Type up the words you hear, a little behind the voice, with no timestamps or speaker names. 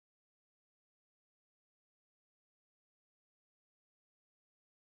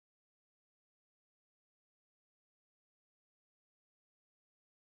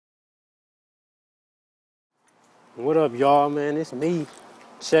What up, y'all, man? It's me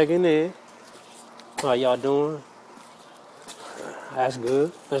checking in. How y'all doing? That's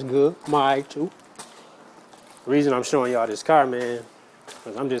good. That's good. I'm alright too. The reason I'm showing y'all this car, man,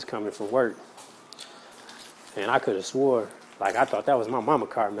 because I'm just coming from work. And I could have swore, like I thought that was my mama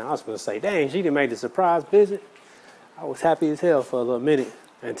car, man. I was gonna say, dang, she done made the surprise visit. I was happy as hell for a little minute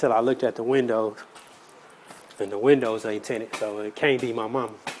until I looked at the windows. And the windows ain't tinted, so it can't be my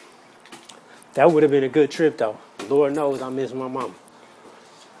mama. That would have been a good trip though. Lord knows I miss my mama.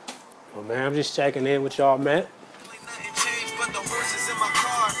 Well, man, I'm just checking in with y'all, man.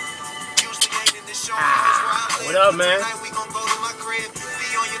 What up, man?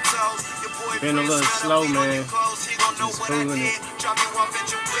 Been a little slow, man. Just cooling it. It's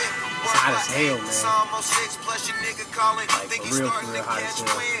hot as hell, man. Like, for real hot as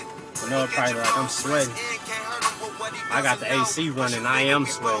hell. I know it probably like I'm sweating. I got the AC running. I am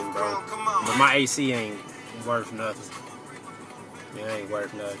sweating, bro. But my AC ain't worth nothing. It ain't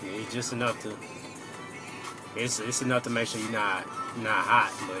worth nothing. It's just enough to. It's enough to make sure you're not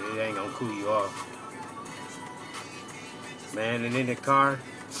hot, but it ain't gonna cool you off. Man, and in the car,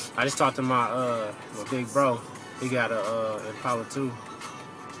 I just talked to my big bro. He got a Impala 2.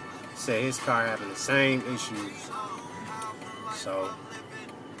 Said his car having the same issues. So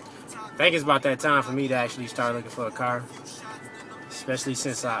I think it's about that time for me to actually start looking for a car. Especially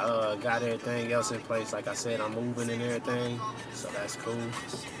since I got everything else in place. Like I said, I'm moving and everything, so that's cool.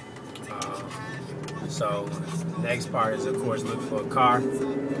 So next part is, of course, looking for a car.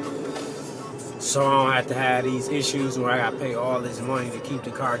 So I don't have to have these issues where I got to pay all this money to keep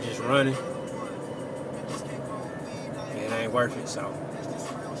the car just running. It ain't worth it, so.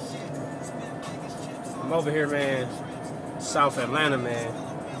 I'm over here, man, South Atlanta, man.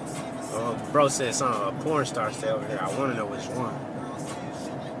 Bro said something, a porn star stay over here. I want to know which one.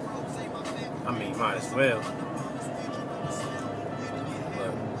 I mean, might as well.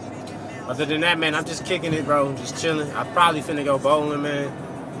 But other than that, man, I'm just kicking it, bro. Just chilling. I probably finna go bowling, man.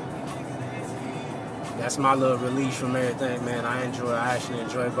 That's my little release from everything, man. I actually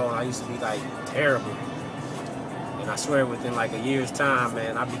enjoy bowling. I used to be like terrible. And I swear within like a year's time,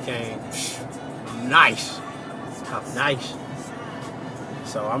 man, I became nice. I'm nice.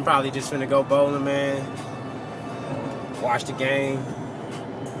 So I'm probably just finna go bowling, man. Watch the game.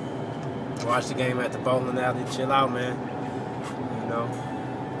 Watch the game at the bowling alley. Chill out, man. You know,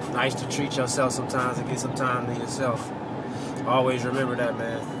 nice to treat yourself sometimes and get some time to yourself. Always remember that,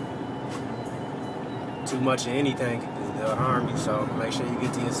 man. Too much of anything will harm you, so make sure you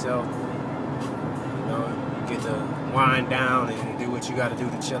get to yourself. You know, you get to wind down and do what you got to do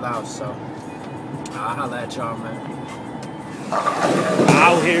to chill out. So I'll holla at y'all, man.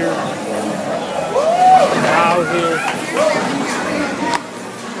 Out here.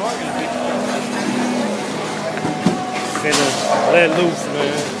 Finna let loose,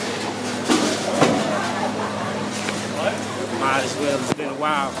 man. Might as well. It's been a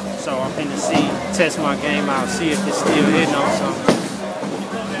while, so I'm finna test my game out, see if it's still hitting on something.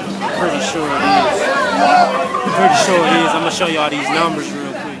 I'm pretty sure it is. I'm gonna show y'all these numbers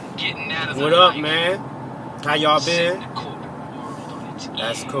real quick. What up, man? How y'all been?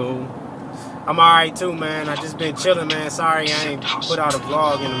 That's cool. I'm alright too, man. I just been chilling, man. Sorry I ain't put out a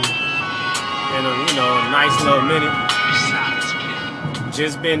vlog in a nice little minute.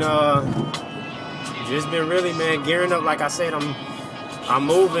 Just been really, man, gearing up. Like I said, I'm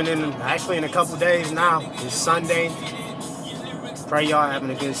moving actually in a couple days now. It's Sunday. Pray y'all having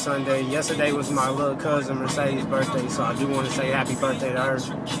a good Sunday. Yesterday was my little cousin Mercedes' birthday, so I do want to say happy birthday to her.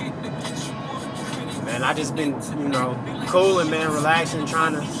 Man, I just been, cooling, man, relaxing,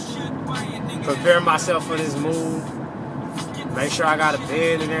 trying to prepare myself for this move. Make sure I got a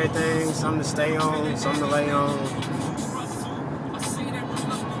bed and everything, something to stay on, something to lay on.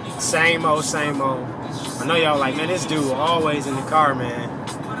 Same old, same old. I know y'all like, man, this dude always in the car, man.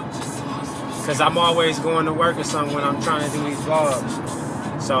 Because I'm always going to work or something when I'm trying to do these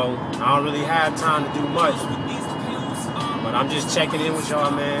vlogs. So I don't really have time to do much. But I'm just checking in with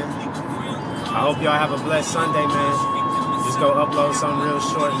y'all, man. I hope y'all have a blessed Sunday, man. Just go upload something real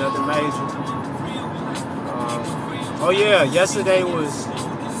short, nothing major. Oh yeah, yesterday was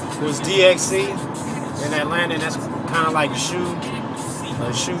DXC in Atlanta, and that's kind of like a shoe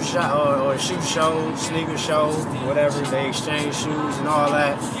shop or a shoe show, sneaker show, whatever. They exchange shoes and all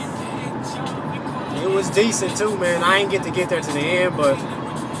that. It was decent too, man. I ain't get there to the end, but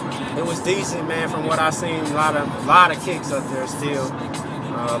it was decent, man. From what I seen, a lot of kicks up there still.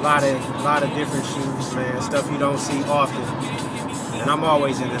 A lot of different shoes, man. Stuff you don't see often, and I'm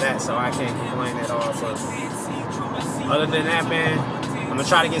always into that, so I can't complain at all. But other than that, man, I'm gonna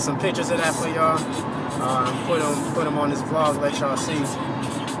try to get some pictures of that for y'all. Put them on this vlog, let y'all see.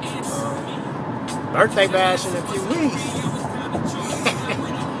 Birthday bash in a few weeks.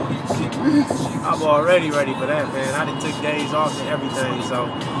 I'm already ready for that, man. I done took days off and everything, so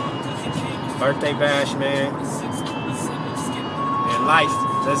birthday bash, man. And life.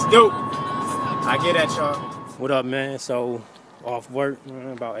 Let's go. I get at y'all. What up, man? So off work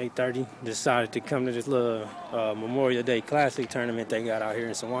about 8:30. Decided to come to this little Memorial Day Classic tournament they got out here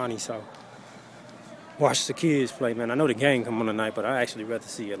in Sewanee. So watch the kids play, man. I know the game come on tonight, but I actually rather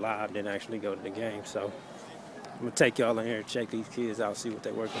see it live than actually go to the game. So I'm gonna take y'all in here and check these kids out, see what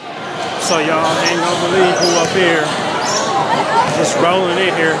they're working on. So y'all ain't gonna believe who up here. Just rolling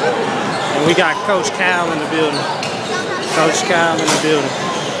in here. And we got Coach Cal in the building. Coach Cal in the building.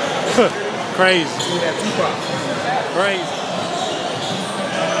 Crazy. Crazy.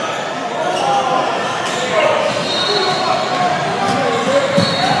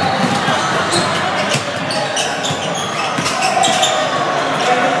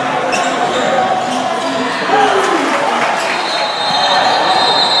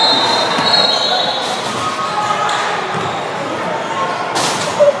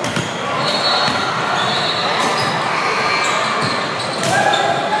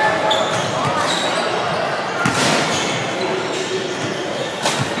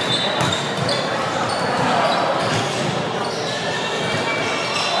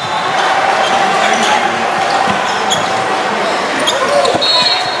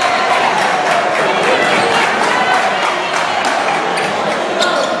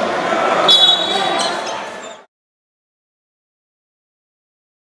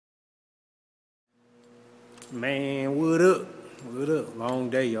 Man, what up? What up? Long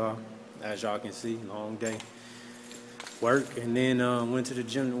day, y'all. As y'all can see, long day. Work, and then went to the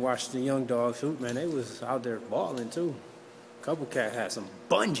gym to watch the young dogs hoop. Man, they was out there balling, too. Couple cats had some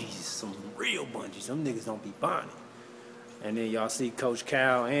bungees, some real bungees. Them niggas don't be buying it. And then y'all see Coach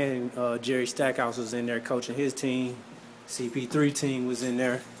Cal and Jerry Stackhouse was in there coaching his team. CP3 team was in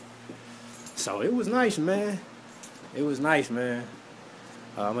there. So it was nice, man. It was nice, man.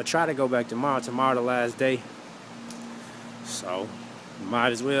 I'm going to try to go back tomorrow. Tomorrow the last day. So,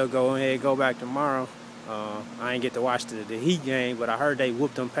 might as well go ahead and go back tomorrow. I ain't get to watch the Heat game, but I heard they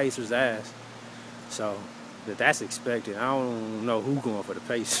whooped them Pacers' ass. So, that's expected. I don't know who going for the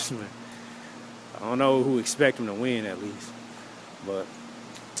Pacers, man. I don't know who expect them to win, at least. But,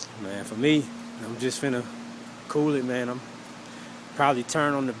 man, for me, I'm just finna cool it, man. I'm probably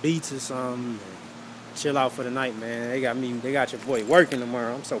turn on the beats or something. Chill out for the night, man. They got your boy working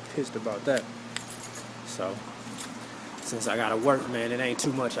tomorrow. I'm so pissed about that. So, since I gotta work, man, it ain't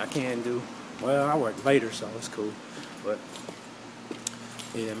too much I can do. Well, I work later, so it's cool. But,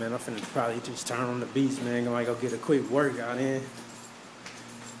 yeah, man, I'm finna probably just turn on the beats, man. Gonna go get a quick workout in.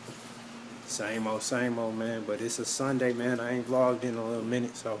 Same old, man. But it's a Sunday, man. I ain't vlogged in a little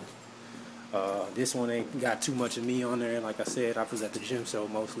minute, so this one ain't got too much of me on there. Like I said, I was at the gym, so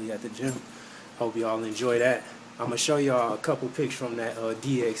mostly at the gym. Hope y'all enjoy that. I'm gonna show y'all a couple pics from that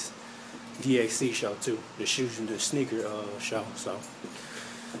DXC show too, the shoes and the sneaker show. So,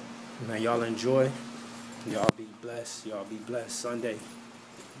 man, y'all enjoy. Y'all be blessed. Y'all be blessed. Sunday,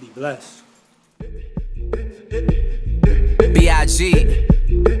 be blessed. B.I.G.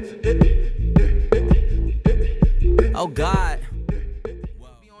 Oh God.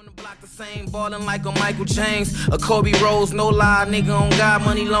 Same ballin' like a Michael James, a Kobe Rose, no lie, nigga on God,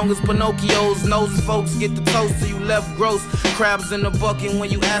 money long as Pinocchio's noses. Folks get the toast so you left gross. Crabs in the bucket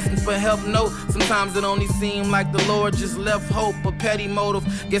when you asking for help. No, sometimes it only seem like the Lord just left hope, a petty motive.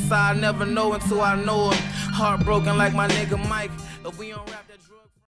 Guess I'll never know until I know him. Heartbroken like my nigga Mike. If we don't rap that drug.